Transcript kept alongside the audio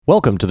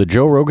Welcome to the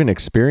Joe Rogan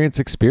Experience.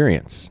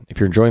 If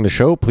you're enjoying the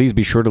show, please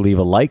be sure to leave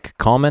a like,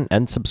 comment,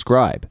 and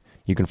subscribe.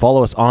 You can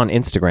follow us on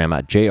Instagram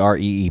at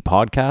JREE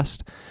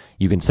Podcast.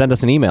 You can send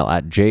us an email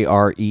at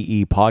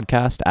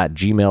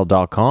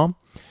jreepodcast@gmail.com.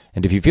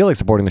 And if you feel like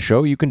supporting the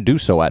show, you can do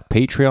so at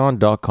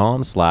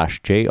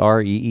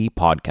patreon.com/JREE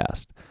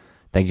Podcast.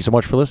 Thank you so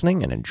much for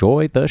listening and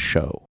enjoy the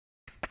show.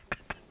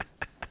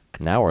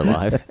 Now we're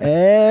live.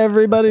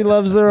 Everybody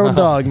loves their own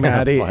dog,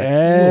 Maddie.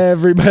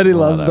 Everybody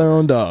loves their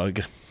own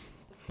dog.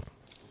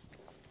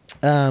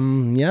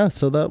 Yeah,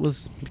 so that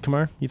was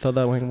Kamar. You thought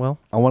that went well?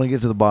 I want to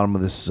get to the bottom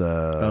of this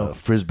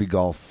frisbee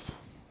golf,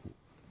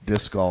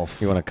 disc golf.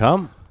 You want to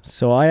come?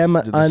 So I am.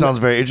 This sounds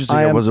very interesting.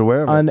 I wasn't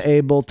aware of it.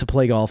 Unable to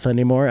play golf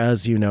anymore,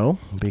 as you know,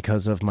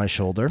 because of my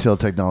shoulder. Until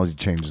technology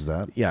changes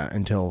that. Yeah,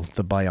 until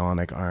the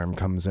bionic arm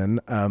comes in.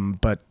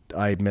 But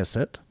I miss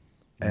it,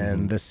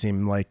 and this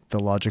seemed like the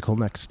logical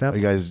next step. Are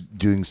you guys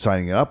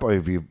signing it up, or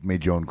have you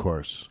made your own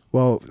course?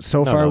 Well,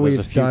 so far there's a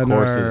we've few done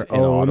courses our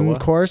in own Ottawa.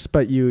 course,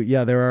 but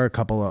there are a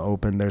couple of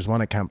open. There's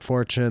one at Camp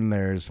Fortune.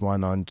 There's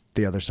one on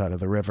the other side of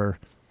the river.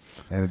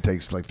 And it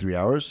takes like 3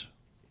 hours?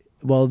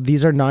 Well,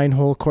 these are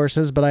 9-hole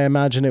courses, but I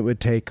imagine it would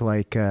take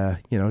like an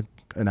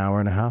hour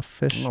and a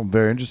half-ish. I'm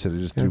very interested.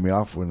 It just threw me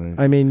off when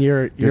I mean,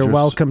 you're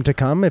welcome to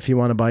come if you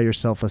want to buy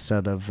yourself a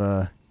set of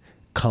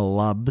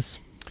clubs.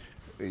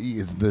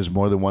 there's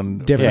more than one.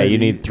 Different. Yeah, you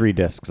need 3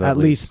 discs. At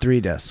least 3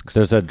 discs.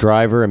 There's a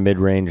driver, a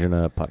mid-range, and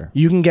a putter.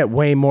 You can get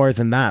way more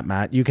than that,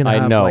 Matt. You can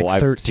have like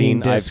 13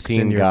 discs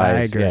in your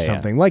bag or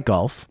something, like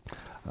golf.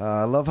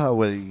 I love how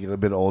when you get a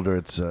bit older,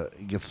 it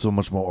gets so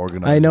much more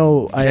organized. I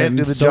know. You I can't am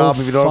do the so job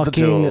if you don't have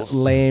the fucking tools.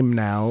 lame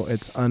now.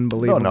 It's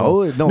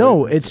unbelievable.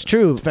 No, it's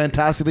true. It's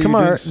fantastic that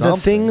Kamar, you're doing something.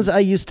 the things I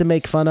used to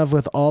make fun of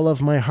with all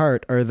of my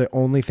heart are the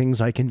only things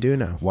I can do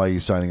now. Why are you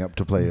signing up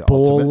to play Ultimate?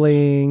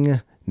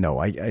 Bowling. No,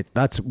 I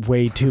that's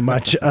way too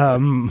much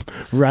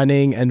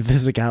running and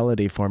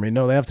physicality for me.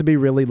 No, they have to be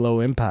really low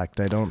impact.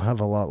 I don't have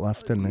a lot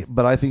left in me.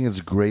 But I think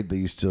it's great that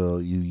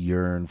you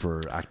yearn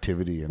for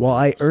activity. And Well,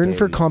 I earn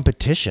for stay-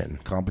 competition.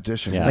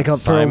 competition. Yeah. Like for a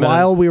Simon-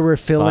 while, we were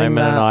filling Simon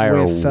that and I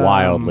are with,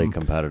 wildly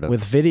competitive.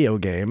 with video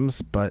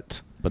games,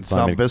 but But It's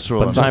not Simon,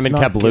 visceral but enough. Simon it's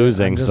not kept good.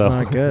 losing, I'm just so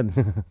not good.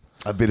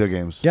 Video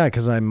games. Yeah,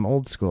 because I'm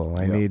old school.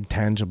 I Yeah. need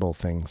tangible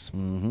things.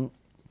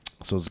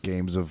 So it's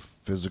games of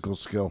physical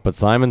skill. But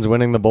Simon's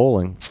winning the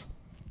bowling.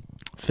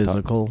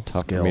 Physical Tough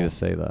skill. for me to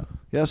say that.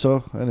 Yeah,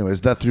 so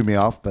anyways, that threw me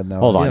off, but now...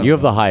 Hold on, Yeah. you have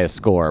the highest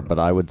score, but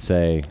I would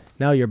say,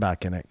 Now you're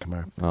back in it,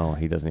 Kamar. oh,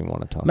 he doesn't even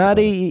want to talk.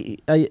 Maddie,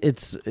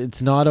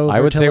 it's not over. about it.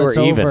 I would till say it's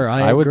we're even. over.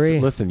 I would agree.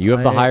 listen. You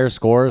have the higher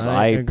scores.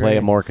 I play agree.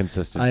 a more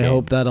consistent. I game.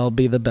 hope that I'll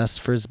be the best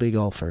frisbee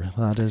golfer.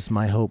 That is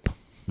my hope.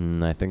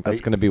 I think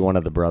that's going to be one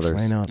of the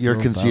brothers. I know it You're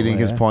feels that conceding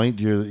way, his eh? point.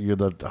 You're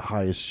the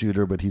highest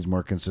shooter, but he's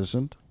more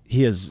consistent.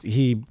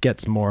 He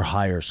gets more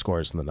higher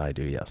scores than I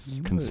do.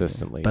 Yes,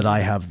 consistently. but I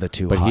have the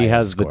two. But he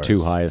has the 2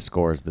 scores. highest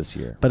scores this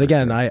year. But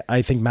again,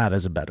 I think Matt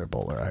is a better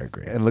bowler. I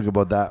agree. And look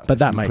about that. But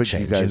that If you might put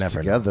change. You You guys never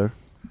know. together,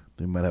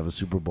 they might have a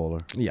super bowler.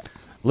 Yeah,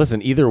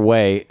 Listen, either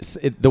way,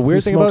 the he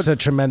weird thing smokes about a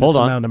tremendous hold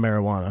on. amount of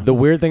marijuana. The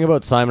weird thing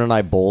about Simon and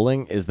I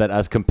bowling is that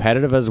as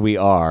competitive as we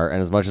are,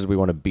 and as much as we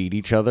want to beat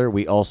each other,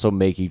 we also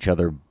make each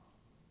other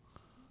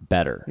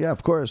better. Yeah,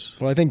 of course.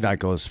 Well, I think that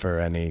goes for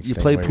any. You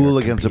play pool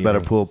against a better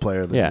competing. pool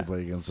player than Yeah. you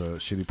play against a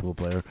shitty pool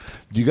player.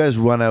 Do you guys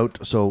run out?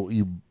 So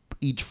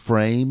each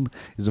frame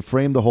is a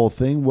frame the whole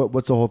thing.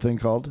 What's the whole thing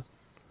called?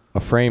 A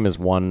frame is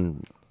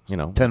one,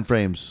 10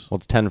 frames. Well,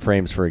 it's 10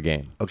 frames for a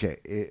game. Okay,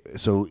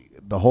 so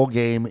the whole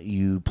game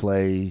you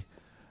play,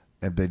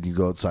 and then you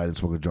go outside and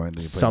smoke a joint.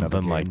 Then you play Something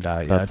another like game.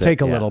 that. Yeah, That's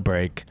take it, a yeah. little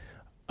break.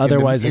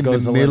 Otherwise, in it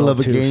goes the a middle little of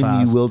a too game.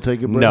 fast. You will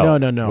take a break. No.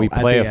 We We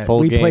play play a full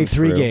We play game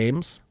 3 through.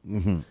 games.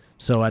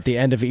 So at the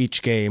end of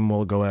each game,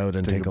 we'll go out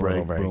and take a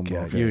little break. Boom,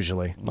 Yeah, okay.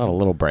 usually. Not a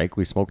little break.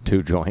 We smoke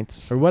 2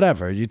 joints. Or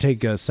whatever. You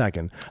take a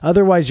second.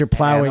 Otherwise, you're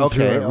plowing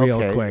through it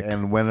real quick.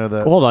 And when are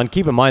the? Hold on.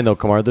 Keep in mind, though,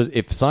 Kamar,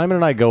 if Simon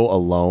and I go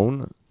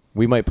alone,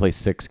 we might play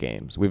 6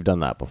 games. We've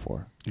done that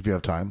before. If you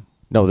have time.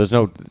 No,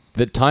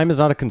 the time is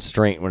not a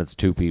constraint when it's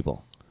 2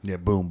 people. Yeah,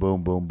 boom,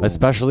 boom, boom, boom.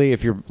 Especially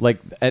if you're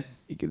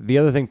the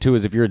other thing too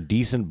is if you're a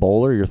decent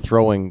bowler, you're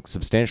throwing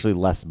substantially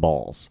less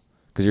balls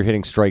because you're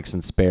hitting strikes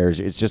and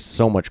spares. It's just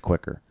so much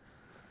quicker.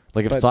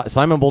 Like if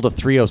Simon bowled a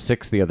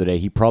 306 the other day,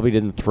 he probably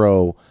didn't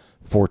throw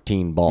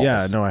 14 balls.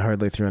 Yeah, no, I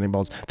hardly threw any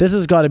balls. This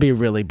has got to be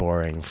really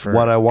boring for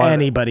What I want-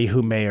 anybody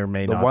who may or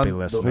may not be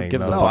listening. Who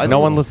gives a though. fuck? I No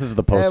think- one listens to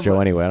the post show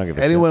anyway. I don't give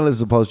a Anyone shit. who listens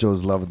to the post show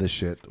is loving this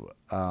shit.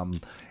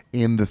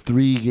 In the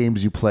 3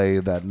 games you play,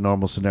 that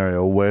normal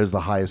scenario, where's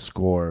the highest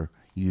score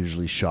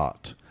usually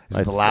shot? Is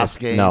it the last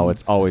game? No,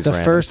 it's always The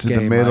random. first in the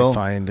game middle. I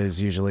find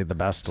is usually the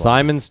best one.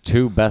 Simon's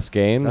 2 best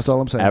games That's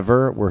all I'm saying.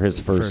 ever were his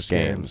first First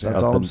games. games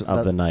That's all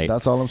of the night.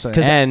 That's all I'm saying.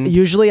 Because And-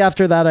 usually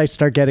after that, I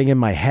start getting in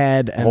my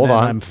head, and Hold then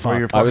on. I'm Where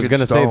you're fucked. I was fucking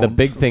going to say the stoned.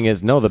 big thing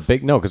is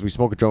because we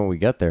smoke a joint when we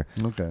get there.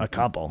 Okay. A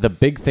couple. The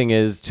big thing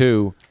is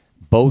too,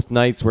 both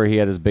nights where he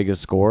had his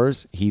biggest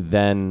scores, he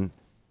then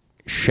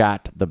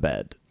shat the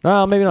bed.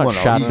 Well, maybe not Well,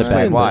 no, shat he the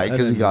explained bed. why, but-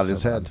 because he I got didn't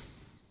his say head.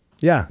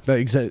 Yeah,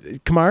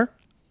 Kamar,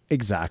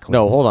 Exactly.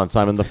 No, hold on,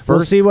 Simon. The We'll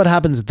first. see what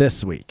happens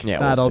this week. Yeah,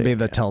 we'll That'll see. be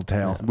the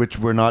telltale. Which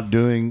we're not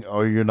doing,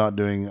 or you're not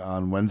doing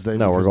on Wednesday.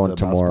 No, we're because of going the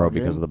tomorrow basketball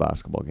because of game? the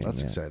basketball game. That's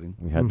yeah. exciting.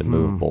 We had to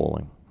move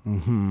bowling.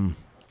 Mm-hmm.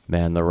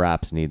 Man, the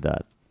Raps need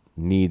that.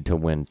 Need to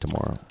win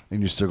tomorrow.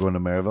 And you're still going to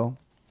Maryville?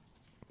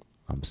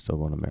 I'm still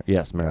going to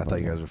Yes, I Maryville.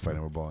 thought you guys were fighting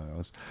over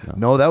bowling.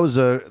 No, that was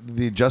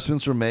the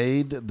adjustments were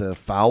made. The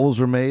fouls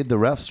were made. The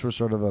refs were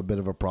sort of a bit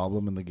of a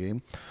problem in the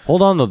game.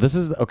 Hold on, though. This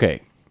is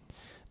okay.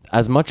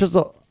 As much as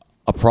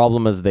a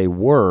problem as they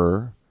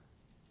were,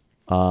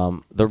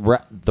 the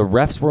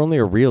refs were only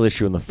a real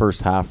issue in the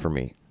first half for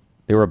me.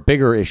 They were a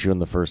bigger issue in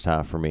the first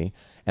half for me,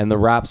 and the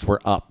Raps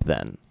were up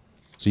then.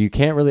 So you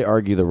can't really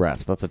argue the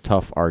refs. That's a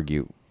tough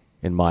argue,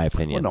 in my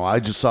opinion. Well, no, I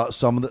just saw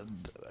some of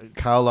the.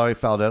 Kyle Lowry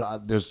fouled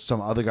out. There's some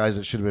other guys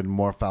that should have been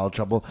more foul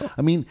trouble.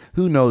 I mean,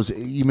 who knows?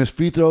 You missed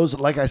free throws.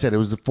 Like I said, it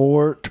was the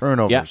 4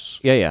 turnovers.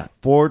 Yeah.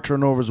 4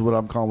 turnovers, what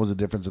I'm calling, was the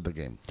difference of the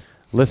game.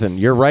 Listen,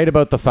 you're right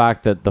about the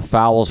fact that the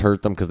fouls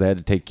hurt them because they had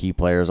to take key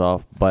players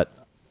off. But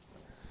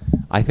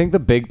I think the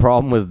big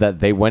problem was that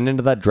they went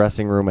into that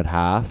dressing room at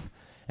half,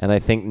 and I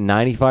think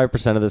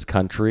 95% of this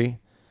country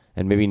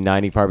and maybe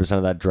 95%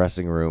 of that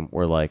dressing room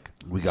were like,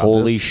 We got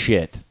holy this."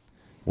 shit,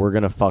 we're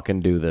going to fucking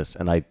do this.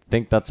 And I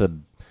think that's a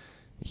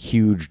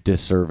huge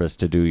disservice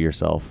to do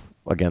yourself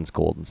against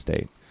Golden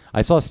State.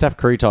 I saw Steph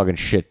Curry talking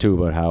shit,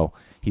 too, about how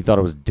he thought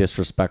it was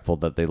disrespectful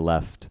that they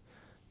left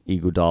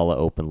Iguodala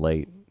open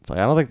late. It's like,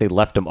 I don't think they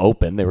left him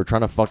open. They were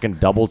trying to fucking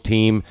double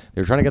team.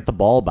 They were trying to get the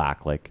ball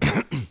back. Like,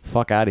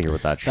 fuck out of here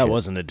with that shit. That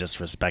wasn't a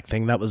disrespect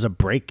thing. That was a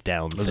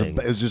breakdown thing.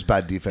 It was just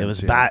bad defense. It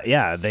was yeah. bad.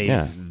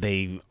 Yeah,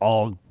 they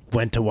all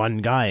went to one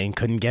guy and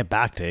couldn't get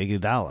back to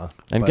Iguodala.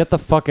 And get the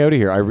fuck out of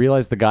here. I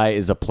realize the guy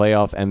is a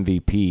playoff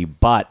MVP,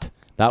 but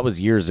that was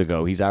years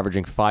ago. He's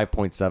averaging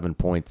 5.7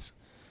 points.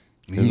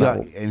 He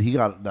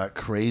got that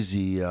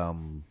crazy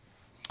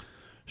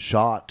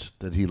shot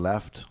that he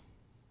left.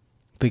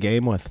 The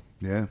game with.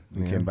 Yeah,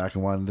 he came back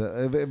and won.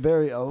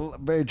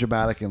 Very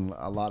dramatic, and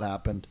a lot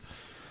happened.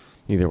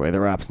 Either way,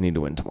 the Raps need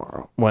to win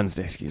tomorrow.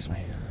 Wednesday, excuse me.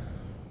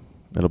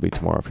 It'll be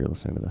tomorrow if you're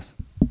listening to this.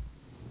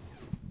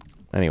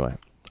 Anyway,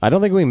 I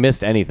don't think we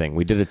missed anything.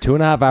 We did a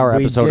 2.5-hour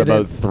episode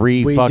about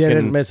We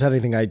didn't miss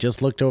anything. I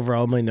just looked over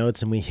all my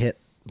notes and we hit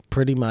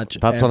pretty much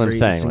That's what I'm every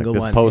saying. Like, single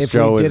this one. post If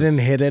show we is- didn't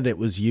hit it, it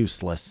was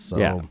useless. So.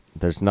 Yeah,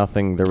 there's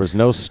nothing. There was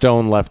no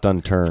stone left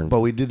unturned. But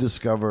we did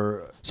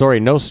discover. Sorry,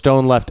 no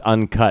stone left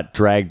uncut,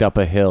 dragged up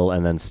a hill,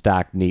 and then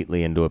stacked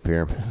neatly into a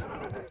pyramid.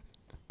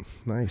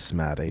 Nice,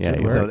 Matty. Yeah,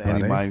 Good without work, any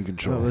buddy. mind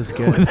control. That was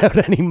good. Without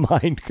any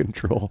mind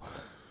control.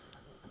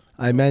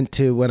 I meant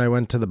to, when I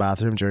went to the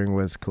bathroom during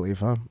Wiz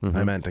Khalifa,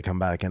 I meant to come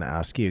back and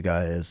ask you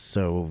guys,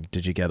 so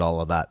did you get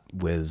all of that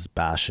Wiz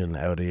bashing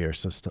out of your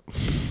system?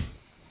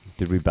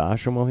 Did we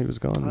bash him while he was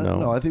gone?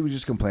 No, I think we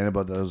just complained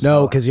about that.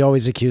 No, because you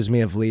always accuse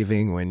me of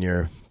leaving when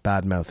you're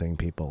bad-mouthing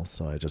people,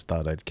 so I just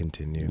thought I'd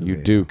continue. You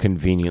do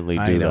conveniently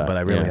do I know, that. but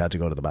I really yeah. had to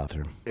go to the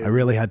bathroom. I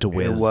really had to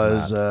whiz. It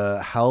was that.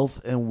 a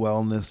health and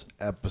wellness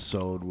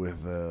episode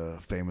with a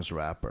famous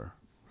rapper.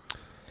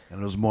 And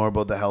it was more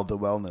about the health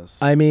and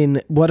wellness. I mean,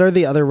 what are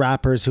the other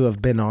rappers who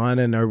have been on,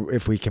 and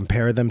if we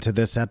compare them to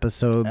this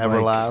episode,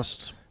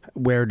 Everlast,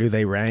 where do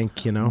they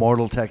rank, you know?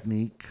 Mortal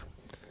Technique.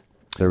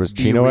 There was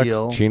Be Chino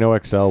Real. Chino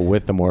XL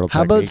with the Mortal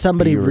How Technique. about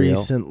somebody Be Real.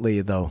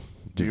 recently, though?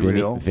 Be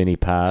Real. Vinny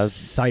Paz.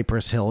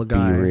 Cypress Hill Be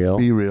guy. Real.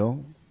 Be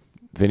Real.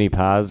 Vinny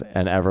Paz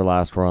and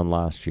Everlast were on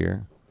last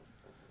year.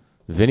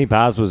 Vinny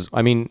Paz was,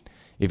 I mean,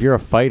 if you're a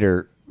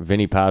fighter,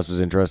 Vinny Paz was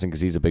interesting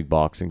because he's a big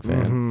boxing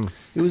fan.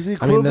 It was the I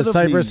equivalent mean, the of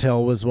Cypress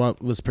Hill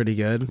was pretty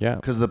good. Yeah.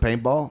 because of the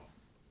paintball.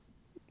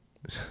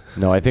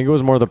 No, I think it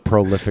was more the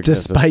prolificness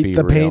Despite of Be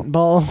the Real.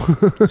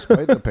 paintball.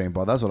 Despite the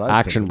paintball, that's what I was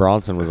Action thinking.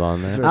 Bronson was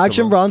on there.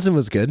 Action Bronson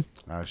was good.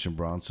 Action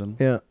Bronson.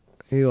 Yeah,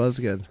 he was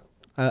good.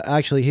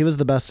 Actually, he was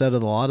the best out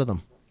of the lot of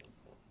them.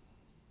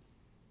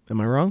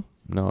 Am I wrong?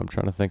 No, I'm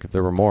trying to think if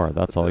there were more.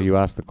 That's all. You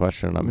asked the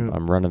question.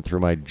 I'm running through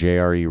my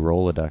JRE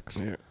Rolodex.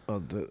 Yeah,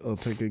 I'll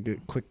take a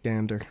good, quick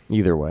gander.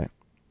 Either way.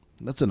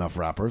 That's enough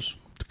rappers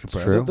to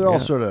compare. true, They're all yeah.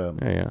 sort of.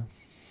 Yeah.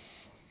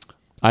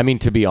 I mean,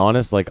 to be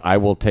honest, like, I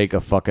will take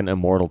a fucking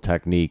Immortal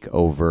Technique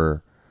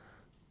over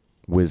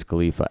Wiz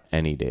Khalifa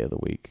any day of the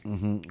week.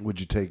 Would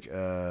you take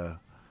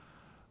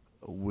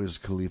Wiz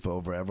Khalifa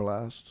over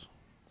Everlast?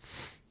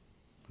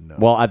 No.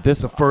 Well, at this...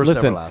 The first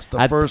listen, Everlast. The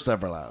at- first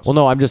Everlast. Well,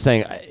 no, I'm just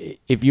saying,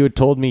 if you had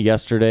told me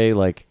yesterday,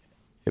 like,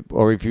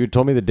 or if you had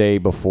told me the day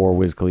before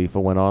Wiz Khalifa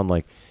went on,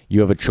 like, you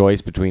have a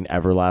choice between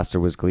Everlast or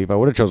Wiz Khalifa, I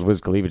would have chose Wiz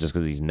Khalifa just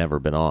because he's never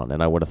been on,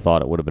 and I would have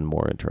thought it would have been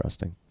more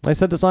interesting. I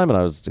said to Simon,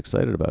 I was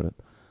excited about it.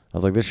 I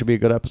was like, this should be a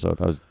good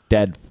episode. I was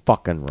dead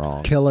fucking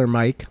wrong. Killer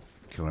Mike.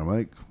 Killer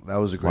Mike. That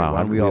was a great Wow,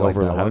 one. We all liked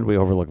that how one. did we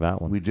overlook that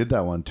one? We did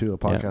that one too. A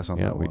podcast on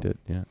that yeah, one. we did,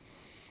 yeah.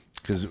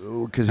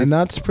 Because And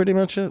that's pretty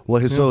much it.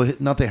 so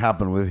nothing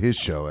happened with his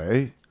show,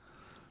 eh?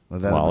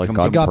 That Well, it comes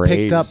got up- Got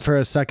picked up praise. for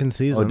a second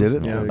season. Oh, did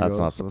it? Yeah, There you that's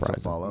go. not So that's a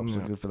surprising. follow-up, so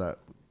good for that.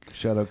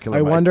 Shout out Killer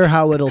I Mike. wonder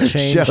how it'll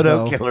change. Shout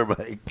though. out Killer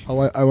Mike.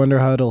 I wonder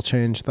how it'll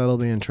change. That'll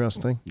be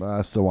interesting.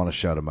 I still want to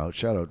shout him out.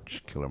 Shout out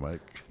Killer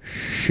Mike.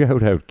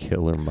 Shout out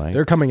Killer Mike.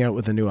 They're coming out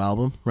with a new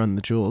album, Run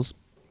the Jewels.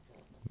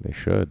 They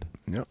should.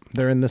 Yep.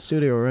 They're in the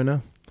studio right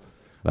now.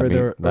 That, Or mean-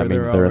 they're- that or means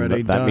they're they're in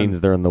already the, that done. means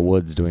they're in the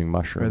woods doing Or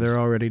mushrooms. they're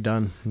already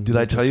done. Did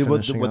I tell you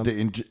about Just what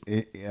finishing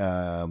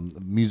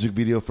the music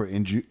video for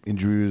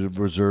Injury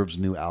Reserve's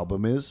new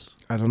album is?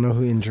 up. I don't know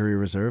who Injury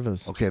Reserve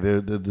is. Okay,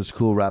 they're this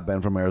cool rap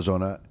band from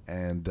Arizona,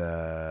 and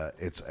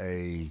it's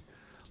a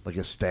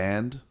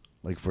stand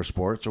like for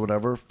sports or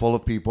whatever, full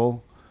of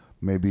people,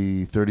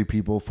 maybe 30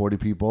 people, 40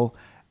 people,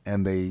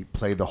 and they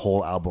play the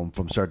whole album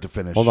from start to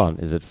finish. Hold on.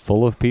 Is it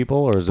full of people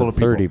or is Full it of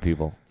people. 30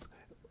 people?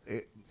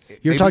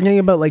 You're Maybe- talking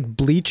about like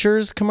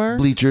bleachers, Kamar?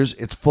 Bleachers.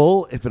 It's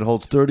full. If it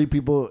holds 30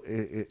 people,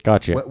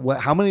 Gotcha.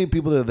 How many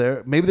people are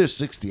there? Maybe there's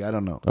 60. I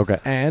don't know. Okay.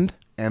 And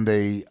And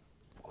they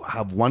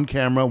have one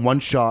camera, one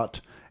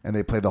shot, and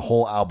they play the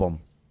whole album.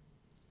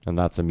 And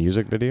that's a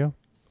music video?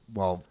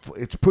 Well,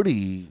 it's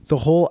pretty the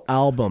whole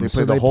album. They So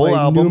play the they whole play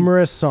album.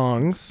 numerous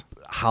songs.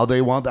 how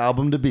they want the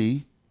album to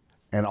be,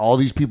 and all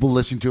these people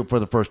listening to it for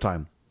the first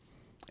time,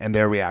 and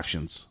their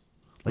reactions.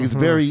 Like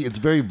it's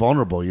very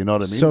vulnerable. You know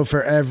what I mean? So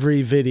for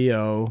every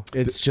video,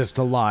 it's just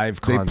a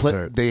live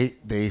concert. They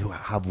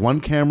have one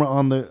camera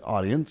on the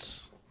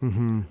audience,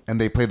 and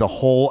they play the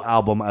whole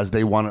album as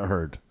they want it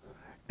heard,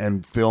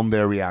 and film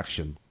their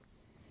reaction.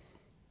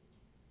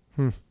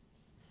 And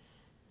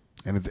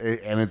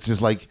it's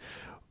just like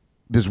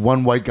this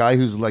one white guy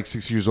who's like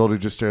 6 years old who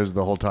just stares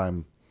the whole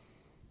time.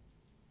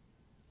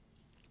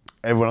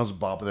 Everyone else is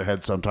bopping their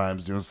head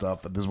sometimes, doing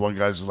stuff, and this one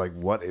guy's just like,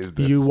 "What is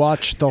this?" You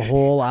watched the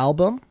whole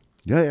album?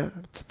 Yeah.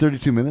 It's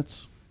 32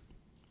 minutes.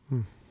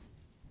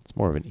 It's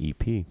more of an E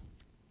EP.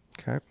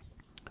 Okay.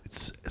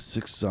 It's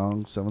 6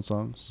 songs, 7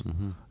 songs.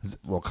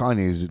 Well,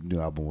 Kanye's new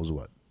album was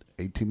what,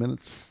 18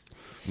 minutes?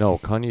 No,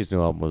 Kanye's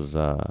new album was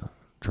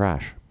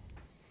trash.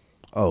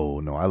 Oh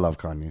no, I love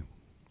Kanye.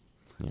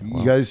 Yeah, You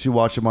well, guys should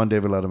watch him on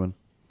David Letterman.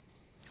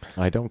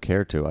 I don't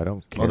care to. I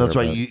don't care. Oh, that's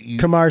right. about- You,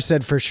 Kamar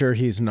said for sure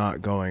he's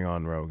not going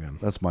on Rogan.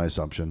 that's my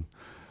assumption.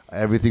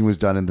 Everything was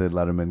done in the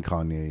Letterman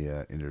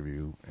Kanye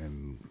interview,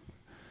 and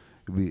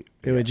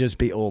It would just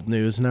be old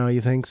news now, you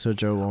think? So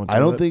Joe won't do I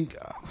don't it? think.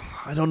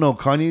 I don't know.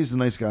 Kanye's a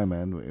nice guy,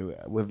 man.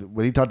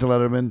 When he talked to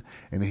Letterman,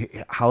 and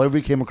however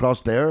he came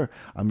across there,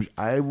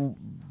 I will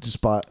just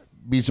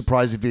be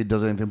surprised if he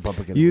does anything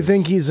public. You anyways.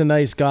 think he's a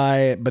nice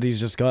guy, but he's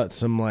just got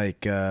some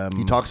like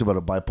he talks about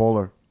it,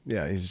 bipolar?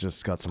 yeah, he's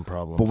just got some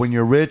problems. But when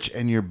you're rich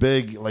and you're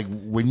big, like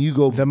when you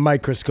go, the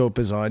microscope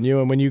is on you,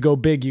 and when you go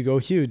big, you go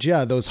huge.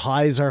 Yeah, those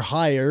highs are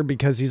higher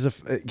because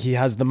he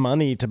has the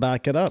money to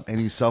back it up. and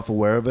he's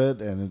self-aware of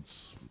it, and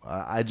it's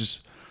I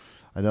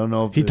don't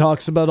know if He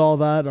talks about all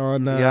that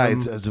on. yeah,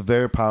 it's a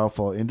very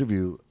powerful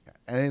interview,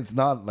 and it's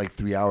not like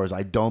 3 hours.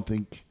 I don't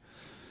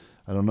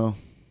know.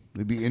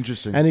 It'd be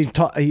interesting. and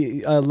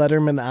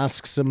Letterman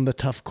asks him the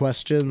tough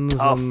questions.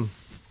 And,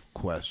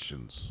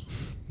 Questions,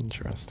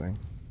 interesting.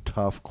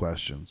 tough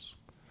questions,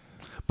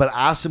 but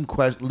ask him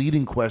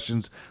leading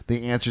questions,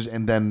 the answers,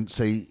 and then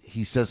say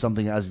he says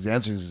something as he's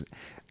answering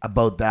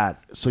about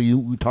that. So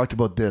we talked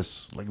about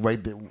this, like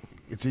right there,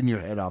 it's in your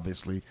head,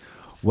 obviously.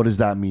 What does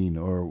that mean?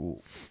 Or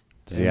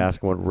Does he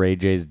ask what Ray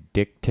J's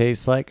dick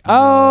tastes like?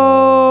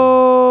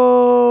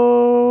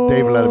 Oh,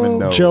 David Letterman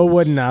knows. Joe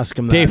wouldn't ask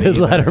him that. David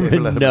either.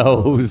 Letterman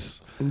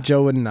knows.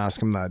 Joe wouldn't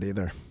ask him that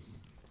either.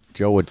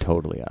 Joe would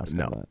totally ask him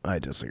No, that. I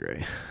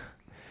disagree.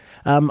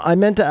 I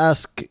meant to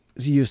ask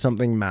you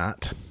something,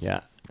 Matt.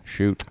 Yeah,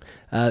 shoot.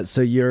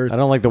 So you're I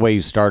don't like the way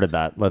you started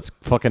that. Let's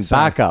fucking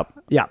back up.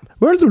 yeah.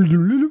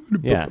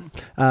 Yeah.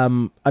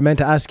 I meant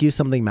to ask you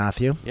something,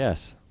 Matthew.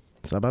 Yes.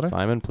 Is that better?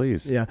 Simon,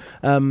 please. Yeah.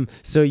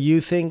 So you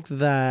think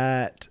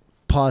that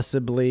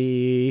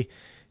possibly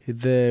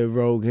the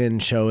Rogan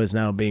show is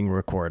now being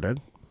recorded?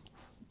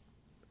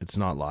 It's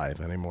not live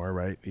anymore,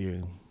 right?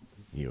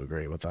 You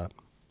agree with that?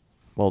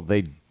 Well,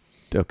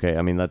 okay.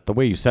 I mean, the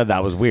way you said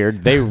that was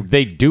weird.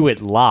 They do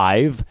it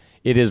live.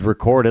 It is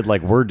recorded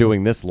like we're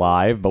doing this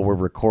live, but we're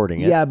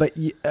recording it. Yeah, but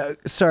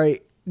sorry.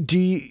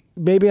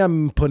 Maybe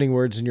I'm putting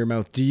words in your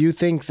mouth. Do you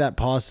think that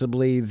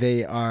possibly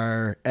they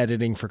are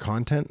editing for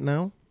content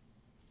now?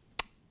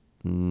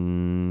 I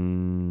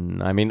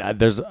mean,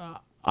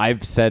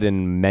 I've said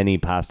in many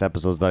past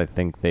episodes that I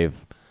think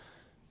they've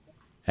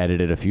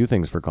edited a few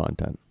things for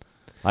content.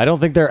 I don't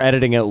think they're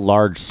editing out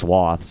large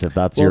swaths, if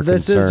that's your concern.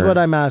 This is what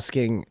I'm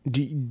asking.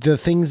 The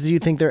things you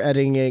think they're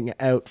editing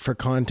out for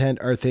content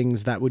are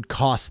things that would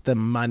cost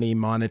them money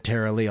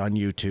monetarily on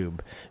YouTube,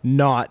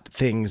 not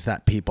things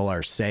that people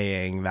are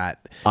saying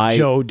that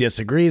Joe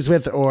disagrees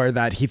with or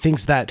that he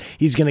thinks that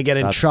he's going to get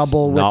in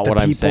trouble with not the what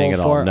people I'm saying at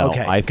for. all. No,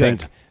 Okay, I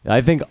good.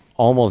 think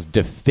almost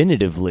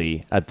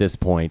definitively at this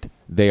point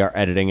they are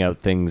editing out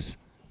things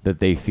that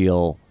they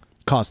feel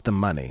cost them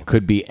money.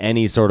 could be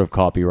any sort of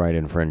copyright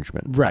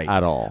infringement, Right.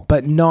 At all,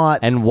 But not.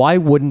 And why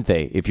wouldn't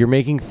they? If you're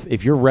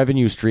if your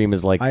revenue stream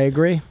is like I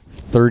agree.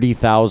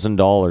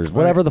 $30,000,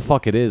 whatever the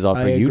fuck it is off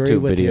I a agree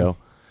YouTube with video,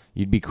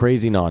 You'd be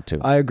crazy not to.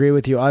 I agree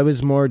with you. I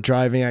was more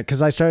driving at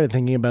because I started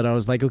thinking about. I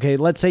was like, okay,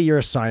 let's say you're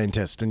a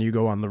scientist and you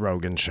go on the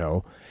Rogan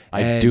show.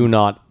 I and do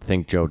not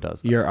think Joe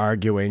does that. You're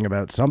arguing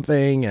about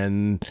something,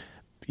 and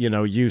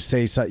you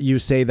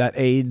say that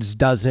AIDS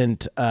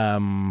doesn't.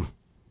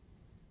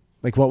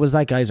 Like, what was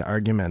that guy's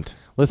argument?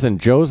 Listen,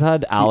 Joe's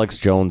had Alex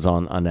Jones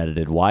on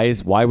unedited. Why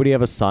would he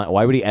have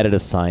why would he edit a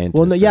scientist?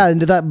 Well, no, yeah,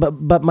 into that.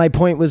 But my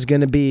point was going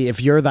to be, if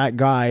you're that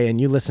guy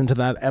and you listen to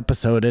that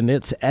episode and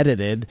it's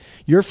edited,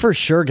 you're for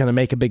sure going to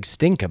make a big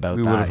stink about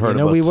We that. would have heard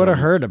about we would have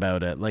some- heard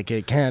about it. Like,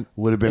 it can't.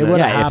 Would have been It a-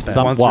 would have Yeah, if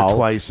happened. Once or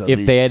twice, at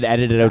if they had least.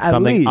 edited out At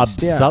something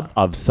least, yeah.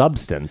 of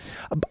substance.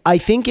 I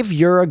think if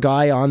you're a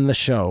guy on the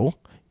show,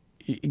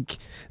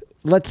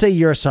 let's say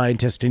you're a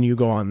scientist and you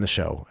go on the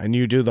show and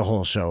you do the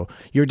whole show,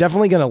 you're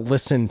definitely going to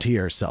listen to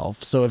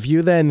yourself. So if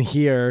you then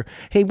hear,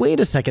 hey, wait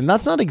a second,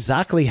 that's not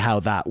exactly how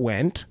that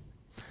went,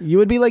 you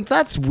would be like,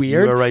 that's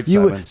weird. You are right,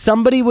 Simon.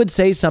 Somebody would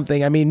say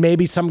something. I mean,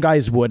 maybe some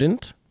guys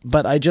wouldn't,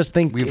 but I just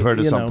think We've heard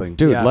of you know, something.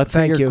 Dude, yeah, let's say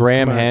thank you're you.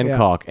 Graham Come on, yeah.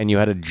 Hancock and you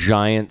had a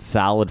giant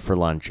salad for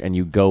lunch and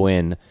you go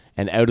in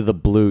and out of the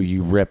blue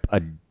you rip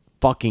a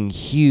fucking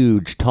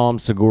huge Tom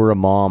Segura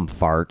mom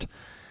fart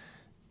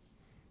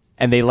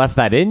and they left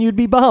that in, you'd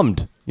be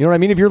bummed. You know what I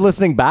mean? If you're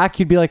listening back,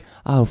 you'd be like,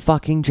 oh,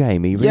 fucking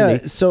Jamie, really? Yeah,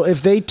 so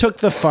if they took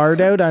the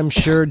fart out, I'm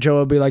sure Joe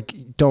would be like,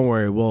 don't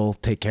worry, we'll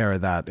take care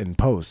of that in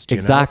post. You know?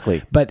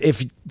 Exactly. But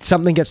if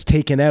something gets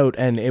taken out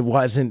and it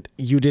wasn't,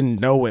 you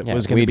didn't know it Yeah,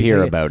 was going to we'd be hear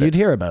taken, about it. You'd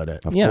hear about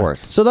it. Of Yeah.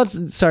 course. So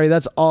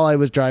that's all I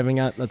was driving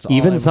at. That's all I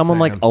Even was someone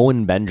like saying.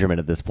 Owen Benjamin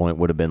at this point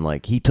would have been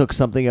like, he took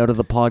something out of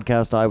the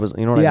podcast I was,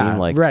 you know what I Yeah, mean?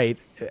 Like, right.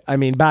 I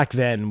mean, back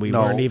then we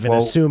No, weren't even well,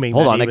 assuming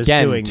hold that on, he was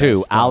again, doing too,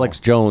 this, though. Alex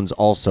Jones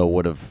also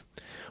would have.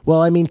 Well,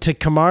 I mean, to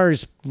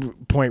Kamar's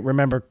point,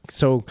 remember,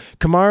 so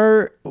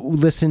Kamar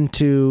listened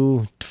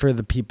to, for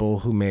the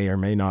people who may or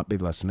may not be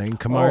listening,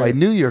 Kamar. I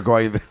knew you were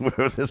going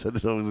with this. I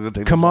was going to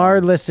take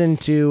Kamar this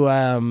listened to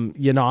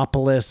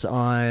Yiannopoulos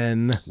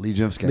on long.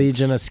 Legion of Skanks.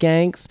 Legion of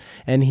Skanks,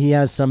 and he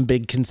has some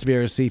big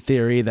conspiracy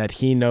theory that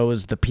he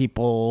knows the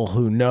people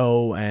who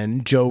know,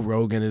 and Joe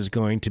Rogan is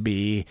going to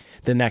be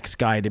the next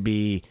guy to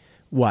be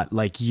what,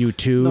 like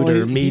YouTube'd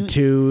or Me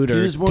Too'd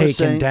or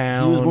taken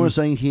down. He was more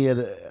saying he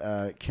had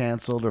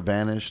canceled or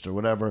vanished or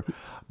whatever,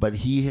 but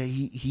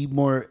he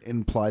more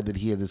implied that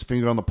he had his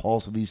finger on the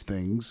pulse of these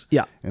things.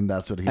 Yeah. And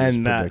that's what he was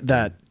and predicting.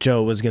 that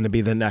Joe was going to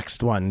be the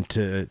next one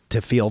to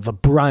feel the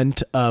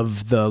brunt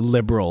of the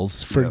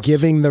liberals for Yes.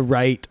 giving the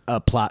right a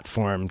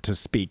platform to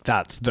speak.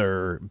 That's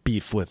their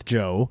beef with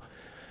Joe.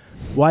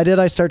 Why did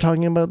I start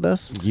talking about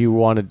this? You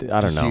wanted, I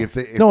don't To know. see if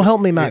they, No,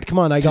 help me, Matt. Come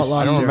on, I got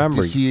lost I don't here.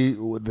 remember. To see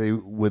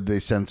would they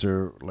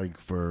censor like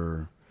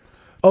for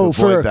Oh, to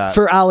avoid for that.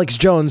 for Alex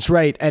Jones,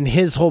 right? And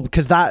his whole,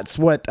 because that's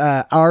what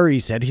Ari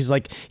said. He's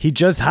like, he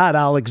just had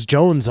Alex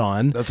Jones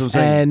on. That's what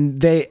I'm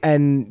saying.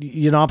 And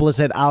Yiannopoulos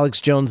said Alex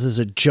Jones is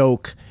a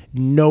joke.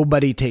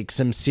 Nobody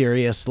takes him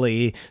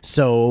seriously,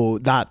 so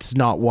that's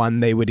not one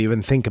they would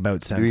even think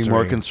about They'd be censoring.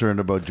 more concerned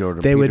about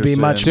Jordan. They would be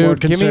Peterson. much Dude, more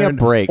give me a concerned.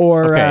 break.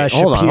 Or Okay,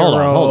 hold on,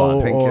 Shapiro,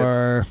 hold on. Pinkett.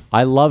 or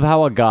I love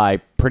how a guy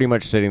pretty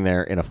much sitting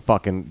there in a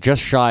fucking,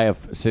 just shy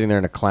of sitting there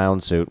in a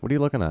clown suit. What are you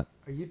looking at?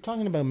 are you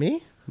talking about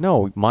me?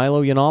 No,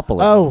 Milo Yiannopoulos.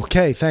 Oh,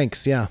 okay,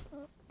 thanks. Yeah,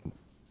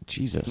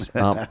 Jesus.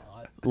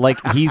 Like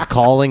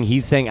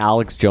he's saying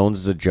Alex Jones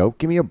is a joke.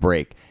 Give me a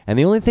break. And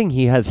the only thing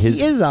he has he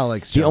is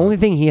Alex Jones. the only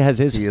thing he has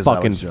his He is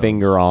fucking Alex Jones.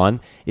 finger on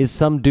is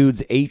some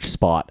dude's H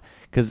spot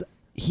because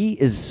he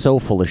is so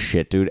full of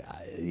shit, dude.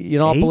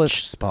 Yiannopoulos.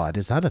 H spot,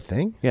 is that a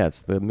thing? Yeah,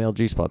 it's the male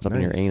G spot's up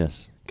in your Nice.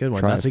 anus. Good one.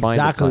 Try That's to find it,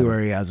 exactly Simon. where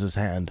he has his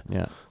hand.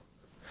 Yeah.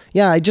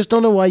 Yeah, I just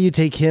don't know why you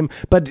take him.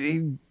 But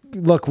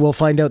look, we'll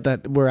find out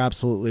that we're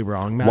absolutely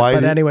wrong, Matt. Why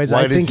but did- anyways, why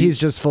I does think he- he's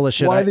just full of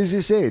shit. Why does he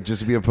say it?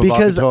 Just to be a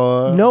because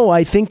provocateur? no,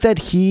 I think that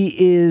he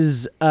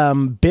is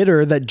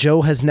bitter that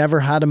Joe has never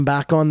had him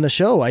back on the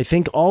show. I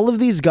think all of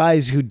these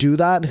guys who do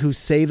that, who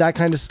say that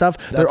kind of stuff,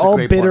 they're a all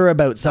great bitter point.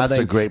 about That's something.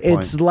 a great point.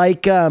 It's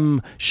like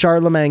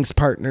Charlemagne's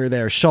partner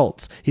there,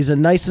 Schultz. He's a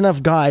nice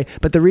enough guy,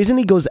 but the reason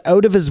he goes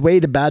out of his way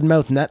to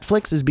badmouth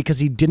Netflix is because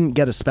he didn't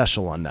get a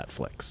special on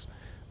Netflix.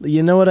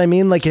 You know what I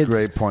mean? Like, it's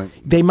Great point.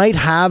 They might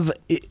have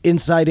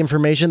inside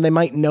information, they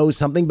might know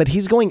something, but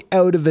he's going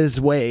out of his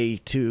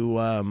way to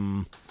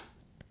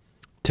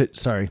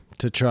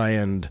try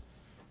and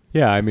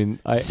Yeah, I mean,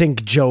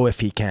 sink Joe if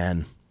he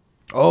can.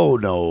 Oh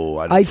no!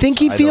 I think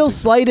he I don't feels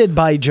think- slighted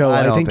by Joe. I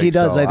I don't think he think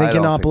does. so. I think I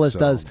don't think Yiannopoulos so.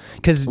 does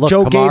because Look,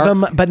 Joe Kamar- gave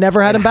him, but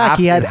never had him back.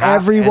 He had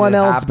everyone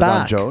else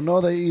back. Joe,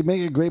 no, you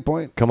make a great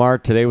point. Kamar,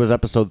 today was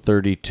episode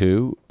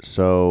 32.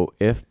 So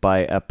if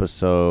by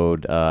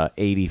episode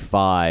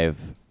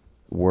 85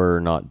 we're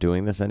not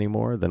doing this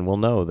anymore, then we'll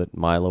know that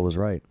Milo was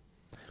right.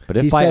 But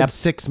if He by said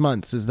 6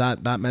 months. Is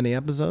that many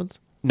episodes?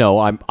 no,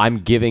 I'm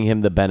giving him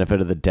the benefit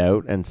of the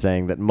doubt and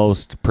saying that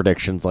most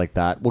predictions like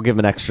that, we'll give him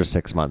an extra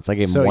 6 months. I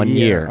gave him So a 1 year,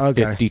 year,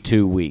 okay.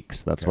 52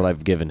 weeks. That's what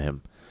I've given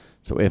him.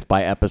 So if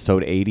by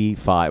episode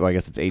 85, well, I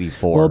guess it's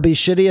 84. Well, it'd be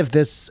shitty if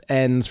this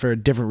ends for a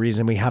different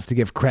reason. We have to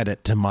give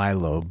credit to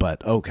Milo,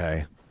 but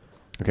okay.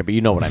 Okay, but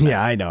you know what I meant.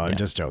 Yeah, I know. I'm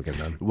just joking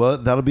then. Well,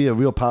 that'll be a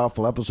real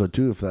powerful episode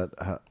too if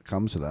that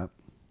comes to that.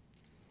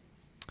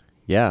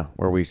 Yeah,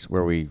 where we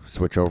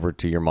switch over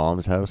to your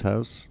mom's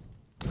house.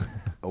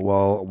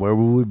 Well, where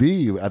will we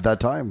be at that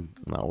time?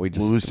 No, we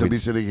Will we still be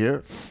sitting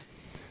here?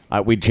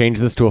 We'd change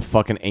this to a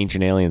fucking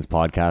Ancient Aliens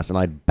podcast, and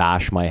I'd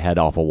bash my head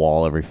off a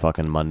wall every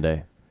fucking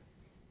Monday.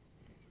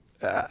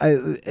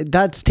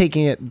 That's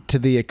taking it to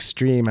the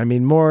extreme. I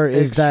mean, more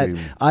is Extreme.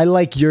 that I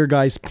like your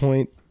guys'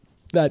 point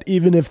that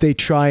even if they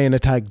try and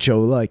attack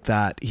Joe like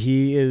that,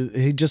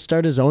 he just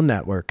started his own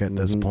network at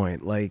this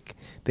point. Like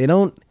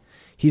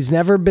he's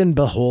never been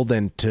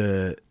beholden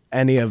to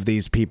any of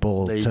these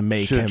people They to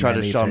make should him try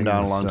to shut him anything,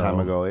 down a long so- time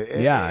ago.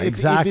 Yeah,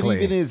 exactly.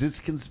 If it even is, it's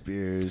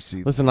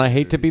conspiracy. Listen, I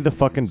hate to be the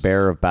fucking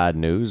bearer of bad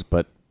news,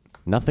 but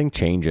nothing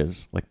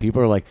changes. Like, people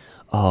are like,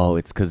 oh,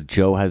 it's because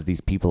Joe has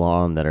these people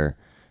on that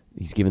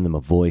he's giving them a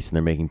voice and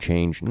they're making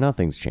change.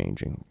 Nothing's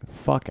changing.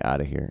 Fuck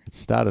out of here. It's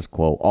status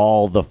quo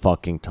all the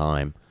fucking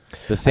time.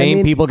 The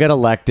same people get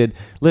elected.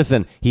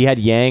 Listen, he had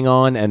Yang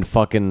on and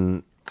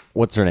fucking,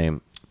 what's her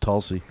name?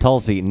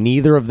 Tulsi.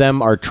 Neither of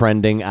them are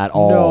trending at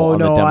all on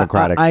the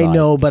Democratic side. I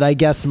know, but I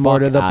guess more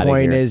Fuck to the outta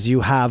point here. is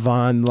you have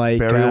on like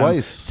Barry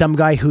Weiss. some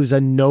guy who's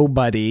a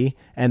nobody,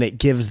 and it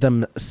gives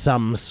them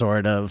some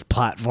sort of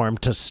platform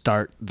to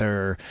start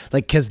their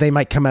because they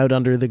might come out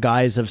under the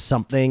guise of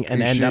something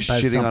and Are you end up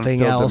as shitting on something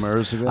Phil else.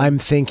 Demers again? I'm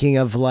thinking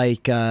of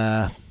like.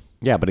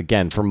 Yeah, but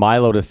again, for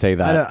Milo to say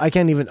that. I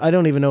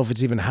don't even know if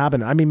it's even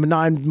happened. I mean,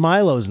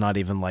 Milo's not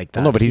even like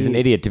that. No, but he's an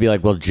idiot to be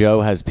like, well,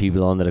 Joe has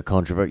people on that are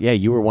controversial. Yeah,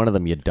 you were one of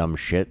them, you dumb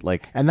shit.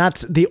 Like, And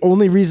that's the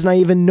only reason I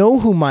even know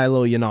who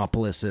Milo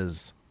Yiannopoulos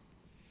is.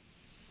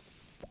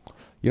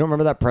 you don't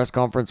remember that press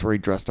conference where he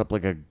dressed up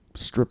like a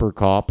stripper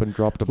cop and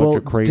dropped a bunch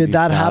of crazy did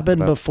that stats happen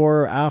about-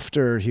 before or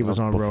after he was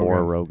on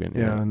before Rogan? Rogan,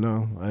 yeah.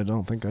 No, I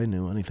don't think I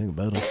knew anything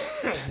about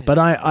it. But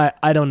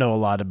I don't know a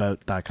lot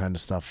about that kind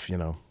of stuff,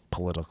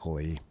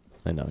 politically.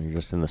 I know, you're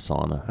just in the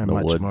sauna, I'm in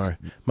the woods.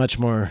 much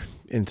more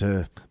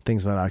into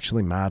things that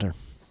actually matter,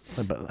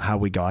 about how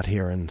we got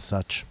here and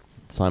such.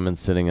 Simon's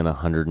sitting in a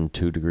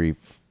 102-degree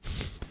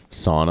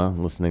sauna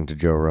listening to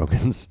Joe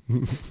Rogan's,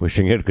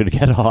 wishing it could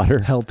get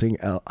hotter. Hunting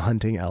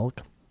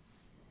elk.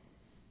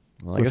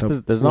 Well, I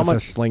guess there's not with a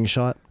much.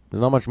 slingshot.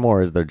 There's not much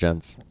more, is there,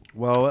 gents?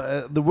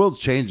 Well, the world's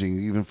changing,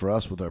 even for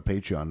us with our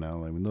Patreon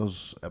now. I mean,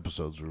 those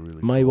episodes were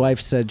really My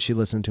wife said she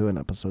listened to an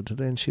episode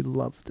today and she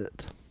loved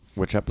it.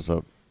 Which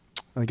episode?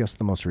 I guess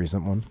the most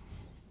recent one.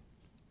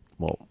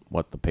 Well,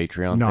 what, the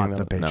Patreon Not thing?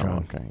 the Patreon. No,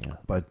 okay, yeah.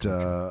 But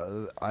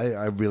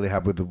I'm really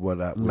happy with what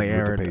happened with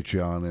Layered, the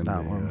Patreon and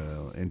that the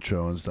one.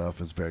 intro and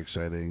stuff. It's very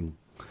exciting.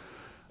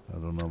 I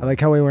don't know. I like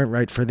how we went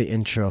right for the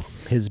intro,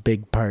 his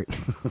big part.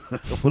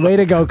 Way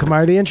to go,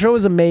 Kamar. The intro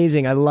was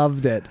amazing. I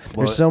loved it.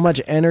 Well, There's so much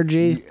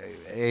energy.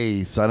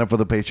 Hey, sign up for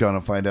the Patreon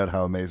and find out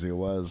how amazing it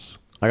was.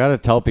 I gotta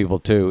tell people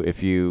too, if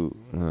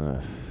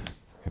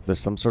there's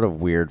some sort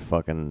of weird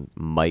fucking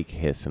mic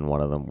hiss in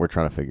one of them, we're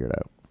trying to figure it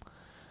out.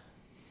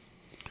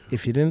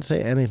 If you didn't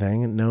say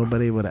anything,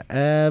 nobody would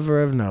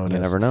ever have noticed.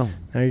 You never know.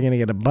 Now you're going to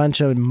get a bunch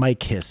of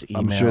mic hiss emails.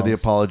 I'm sure the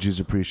apologies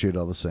appreciate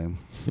all the same.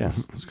 Yeah,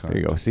 It's there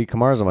you go. See,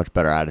 Kamar has a much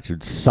better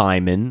attitude.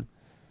 Simon.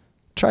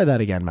 Try that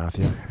again,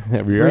 Matthew.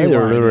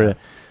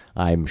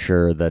 I'm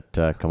sure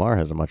that Kamar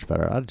has a much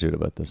better attitude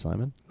about this,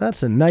 Simon.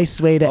 That's a nice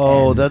way to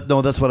Oh, end.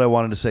 that's what I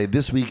wanted to say.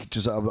 This week,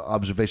 just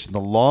observation. The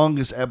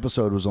longest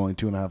episode was only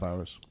 2.5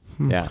 hours.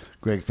 Yeah.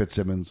 Greg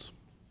Fitzsimmons.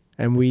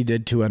 And we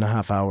did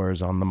 2.5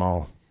 hours on them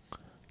all.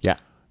 Yeah.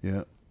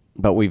 Yeah.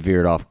 But we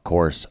veered off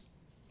course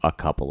a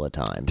couple of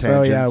times. Okay.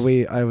 So yeah,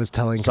 Tangents. I was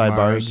telling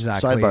Kamar Sidebars.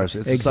 exactly, Sidebars.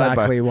 It's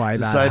exactly a sidebar. why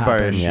It's that a sidebar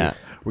happened. issue. Yeah.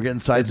 We're getting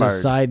It's a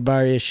sidebarred.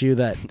 sidebar issue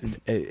that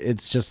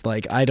it's just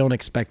like, I don't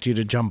expect you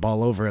to jump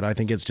all over it. I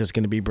think it's just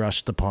going to be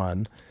brushed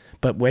upon.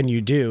 But when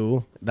you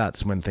do,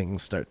 that's when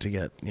things start to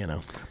get,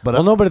 But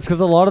Well, no, but it's because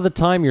a lot of the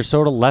time you're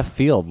sort of left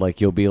field. Like,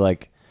 you'll be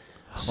like,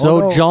 so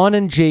no. John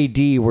and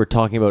JD were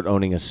talking about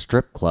owning a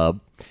strip club.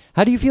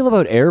 How do you feel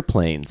about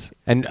airplanes?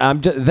 And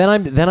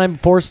then I'm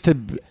forced to.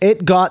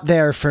 It got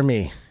there for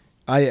me.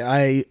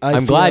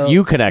 I'm glad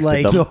you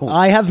connected them. No.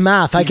 I have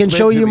math. I He can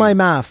show explained to you me, my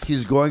math.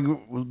 He's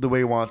going the way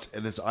he wants,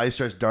 and his eye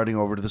starts darting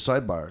over to the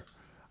sidebar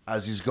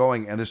as he's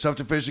going. And there's stuff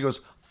to finish. He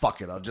goes,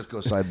 "Fuck it, I'll just go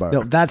sidebar."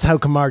 No, that's how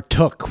Kamar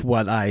took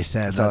what I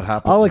said. That's how it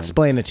happens. I'll man.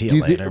 explain it to Do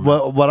you thi- later.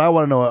 what I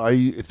want to know: are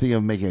you thinking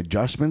of making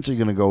adjustments? Or are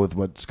you going to go with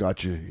what's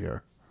got you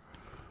here?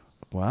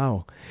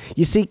 Wow.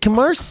 You see,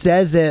 Kamar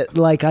says it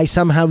like I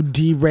somehow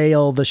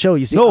derail the show.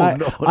 You see, No,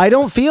 I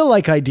don't feel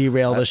like I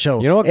derail the show.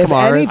 You know what, if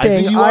Kamar is? I think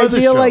anything, you are I the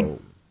feel show. like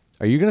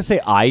Are you going to say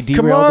I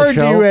derailed Kamar the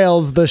show?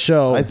 derails the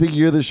show. I think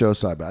you're the show,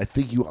 Simon. I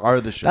think you are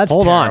the show. That's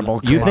Hold terrible,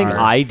 on. You think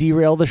Kamar. I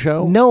derailed the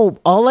show? No,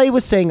 all I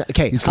was saying.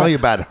 Okay, He's calling you a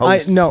bad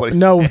host, is No, what he's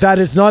no, saying. that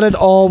is not at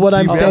all what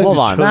I'm You saying. hold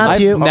on.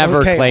 Matthew, I've never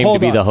okay, claimed to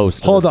hold be on. the host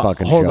of Hold this on,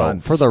 fucking hold show. on.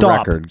 For the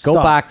Stop, record, go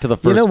stop. back to the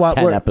You know first what?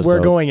 10 We're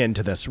episodes. going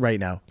into this right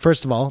now.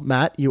 First of all,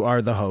 Matt, you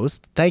are the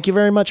host. Thank you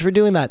very much for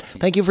doing that.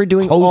 Thank you for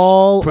doing Host,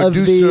 all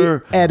producer,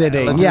 of the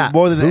editing.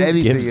 more than Who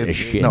anything. gives a it's-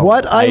 shit? No.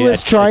 What I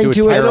was do a trying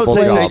to terrible I don't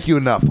say job. thank you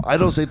enough. I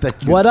don't say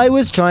thank you. What I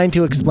was trying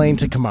to explain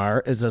to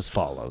Kamar is as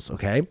follows,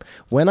 okay?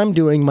 When I'm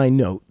doing my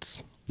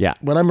notes, Yeah.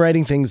 when I'm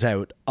writing things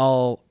out,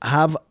 I'll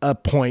have a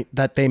point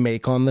that they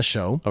make on the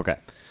show. Okay.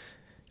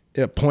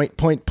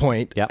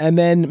 Point. Yep. And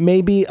then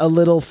maybe a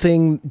little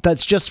thing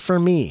that's just for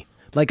me,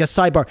 like a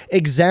sidebar.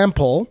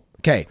 Example,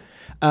 okay.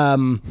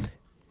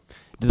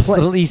 This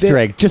little Easter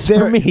egg just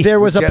for me. There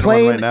was a Getting one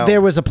plane. right now.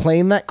 There was a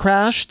plane that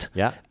crashed.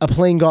 Yeah. A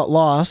plane got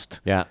lost.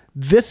 Yeah.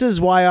 This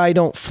is why I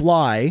don't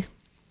fly.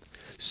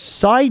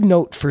 Side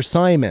note for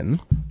Simon.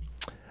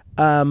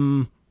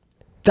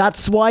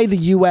 That's why the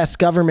U.S.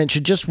 government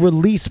should just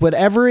release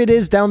whatever it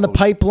is down the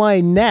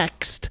pipeline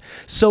next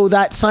so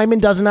that Simon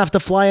doesn't have to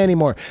fly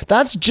anymore.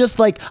 That's just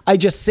like, I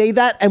just say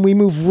that and we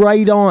move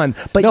right on.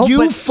 But No, you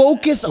but-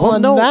 focus well,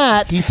 on no,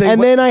 that he said and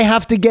what- then I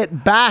have to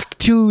get back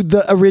to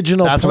the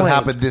original That's point. what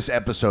happened this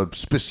episode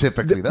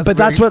specifically. But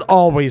that's what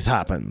always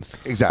happens.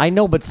 exactly. I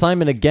know, but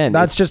Simon, again,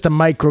 That's just a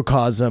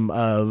microcosm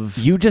of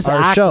you just our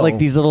act show. like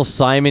these little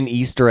Simon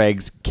Easter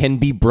eggs can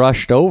be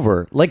brushed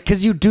over. Like,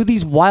 because you do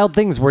these wild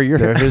things where you're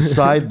They're his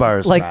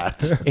sidebars, like,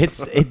 Matt.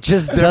 it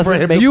just for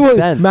doesn't him. make you,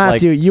 sense.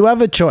 Matthew. Like, You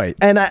have a choice,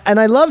 and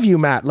I love you,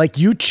 Matt. Like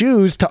you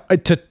choose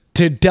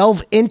to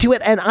delve into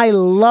it, and I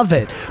love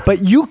it.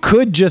 But you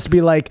could just be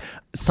like,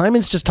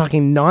 Simon's just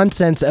talking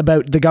nonsense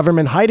about the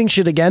government hiding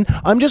shit again.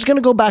 I'm just going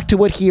to go back to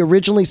what he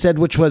originally said,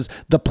 which was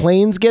the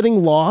planes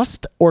getting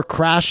lost or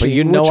crashing. but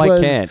you know which I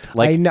was- can't.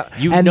 Like, I know,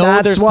 you and know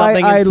that's there's why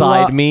something I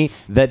inside me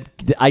that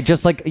I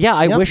just like. Yeah,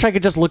 I Yep. wish I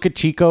could just look at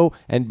Chico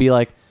and be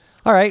like,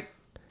 all right,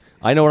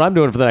 I know what I'm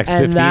doing for the next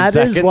 15 And that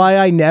seconds. is why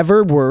I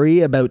never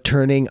worry about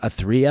turning a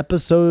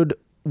 3-episode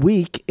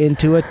week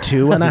into a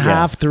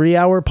 2.5, 3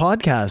 hour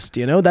podcast.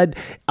 You know, that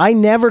I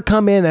never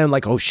come in and I'm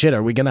like, oh shit,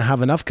 are we going to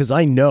have enough? Because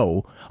I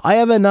know I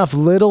have enough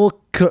little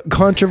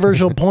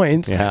controversial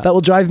points Yeah. that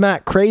will drive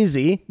Matt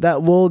crazy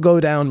that will go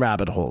down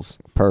rabbit holes.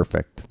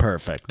 perfect.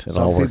 Perfect. It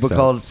all Some people works out.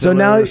 call it So filler,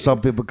 now,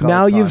 some people call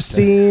now it you've content.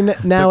 seen,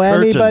 now The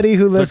curtain. anybody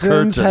who The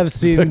listens curtain. have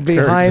seen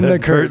behind the The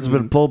curtain's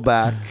curtain. been pulled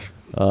back,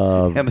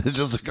 and there's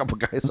just a couple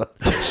guys on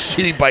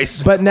shitty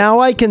bicycles. But now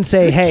I can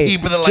say, hey,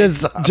 Keeping the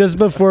lights up. just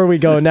before we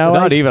go, now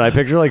Not I, even. I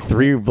picture like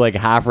 3 like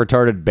half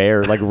retarded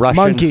bears, like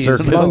Russian Monkeys,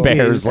 circus monkeys.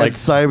 bears, like And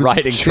Simon's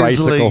riding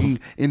chiseling tricycles.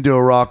 into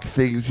a rock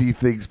things he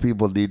thinks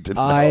people need to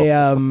know.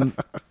 I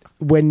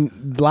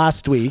when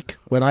last week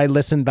when I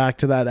listened back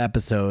to that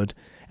episode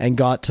and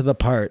got to the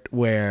part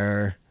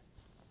where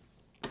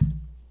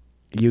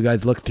you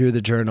guys looked through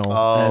the journal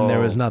and there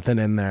was nothing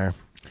in there.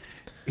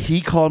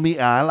 He called me,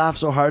 and I laughed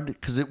so hard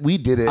because we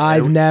did it.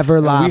 I've and- never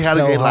and laughed We had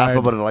so a great laugh hard.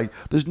 about it. Like,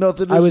 there's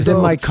nothing. I was in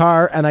my notes.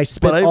 car and I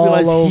spit but I all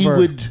realized over.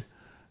 he would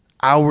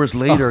hours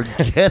later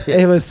get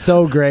it. It was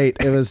so great.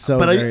 It was so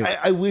But great.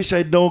 I wish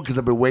I'd known because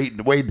I've been waiting.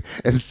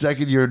 And the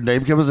second your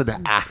name comes in,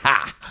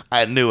 aha,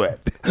 I knew it.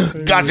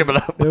 Gotcha.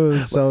 But it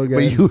was so good.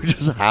 But you were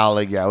just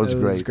howling. Yeah, it was it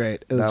great. was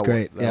great. It was That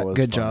great. that Yeah, was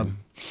good fun. job.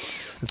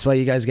 That's why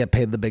you guys get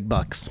paid the big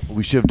bucks.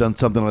 We should have done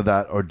something like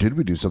that. Or did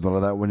we do something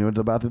like that when you went to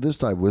the bathroom this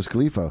time? Wiz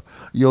Khalifa.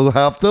 You'll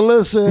have to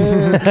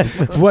listen.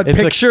 What It's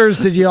a- pictures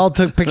did you all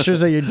took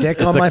pictures of your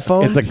dick on my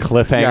phone? It's a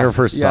cliffhanger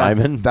for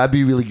Simon. That'd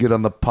be really good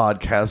on the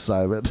podcast,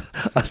 Simon.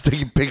 Us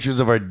taking pictures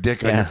of our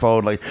dick on Yeah. your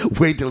phone. Like,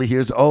 wait till he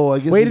hears, I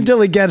guess Wait he-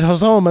 until he gets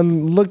home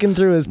and looking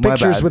through his My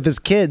pictures bad. with his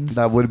kids.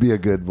 That would be a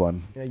good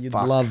one. Yeah, you'd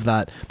Fuck. love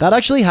that. That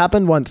actually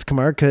happened once,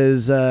 Kamar,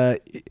 because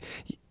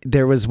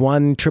there was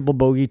one triple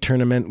bogey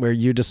tournament where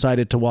you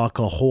decided to walk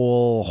a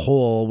whole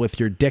hole with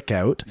your dick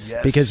out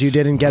Yes. because you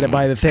didn't get it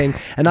by the thing.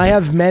 And I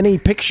have many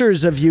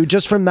pictures of you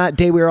just from that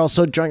day. We were all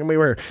so drunk and we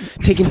were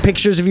taking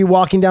pictures of you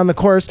walking down the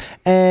course.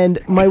 And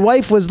my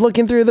wife was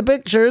looking through the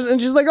pictures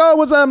and she's like, oh,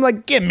 what's that? I'm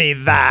like, give me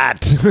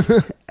that.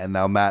 And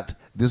now, Matt,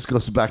 this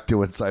goes back to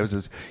what Simon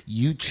says.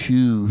 You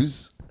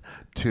choose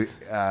to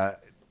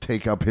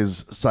take up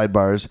his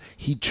sidebars.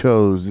 He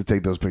chose to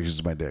take those pictures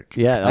of my dick.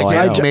 Yeah, I no, I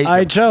can't know. make I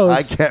him.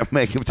 chose. I can't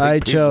make him take I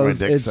pictures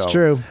chose. of my dick. It's so-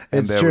 true.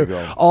 and It's there true. we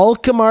go. All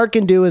Kamar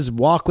can do is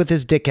walk with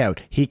his dick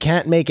out. He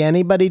can't make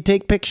anybody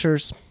take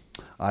pictures.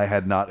 I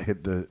had not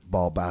hit the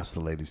ball past the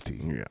ladies'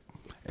 team. Yeah.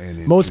 And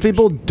in Most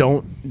people tradition-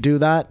 don't do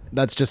that.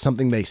 That's just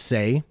something they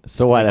say.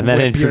 So what? And then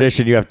in Whip your-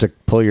 tradition, you have to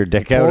pull your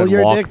dick out Pull and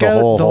your walk dick the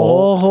out, whole the hole.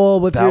 whole hole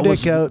with That your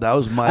was- dick out. that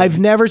was my- I've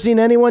never seen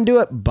anyone do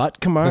it, but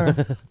Kamar.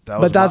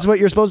 But that's what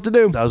you're supposed to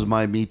do. That was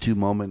my Me Too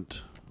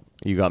moment.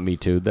 You got me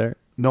too there.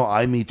 No,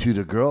 I Me Too'd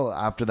a girl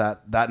after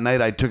that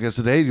night. I took us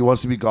today. Hey, do you want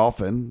to be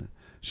golfing?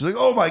 She's like,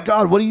 "Oh my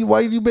God, why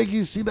did you make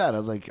you see that?" I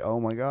was like, "Oh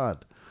my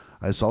God,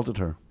 I assaulted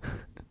her."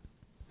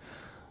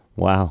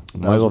 Wow.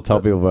 Might as was well what tell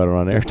that- people about it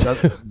on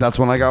air. That's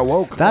when I got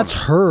woke. That's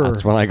her.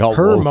 That's when I got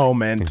her woke.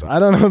 moment. I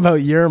don't know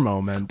about your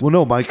moment. Well,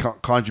 no, my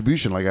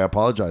contribution. Like, I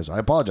apologize. I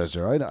apologize,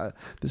 sir.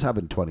 This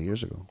happened 20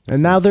 years ago.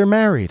 And now they're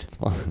married.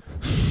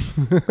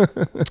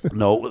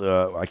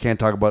 No, I can't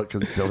talk about it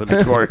because it's still in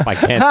the court. I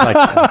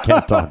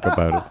can't talk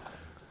about it.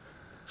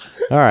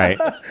 All right.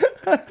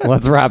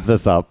 Let's wrap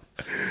this up.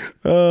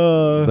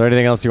 Is there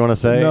anything else you want to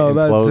say No, in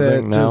that's closing?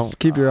 it. No? Just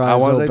keep your I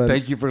eyes want to open. say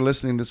thank you for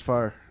listening this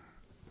far.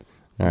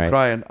 All right.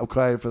 I'm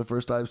crying for the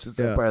first time since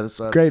Yeah. Empire of the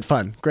Sun. Great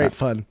fun. Great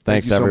fun.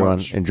 Thanks, you so everyone.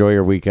 much. Enjoy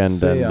your weekend.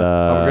 See and ya.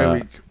 Have a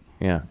great week.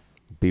 Yeah.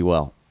 Be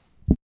well.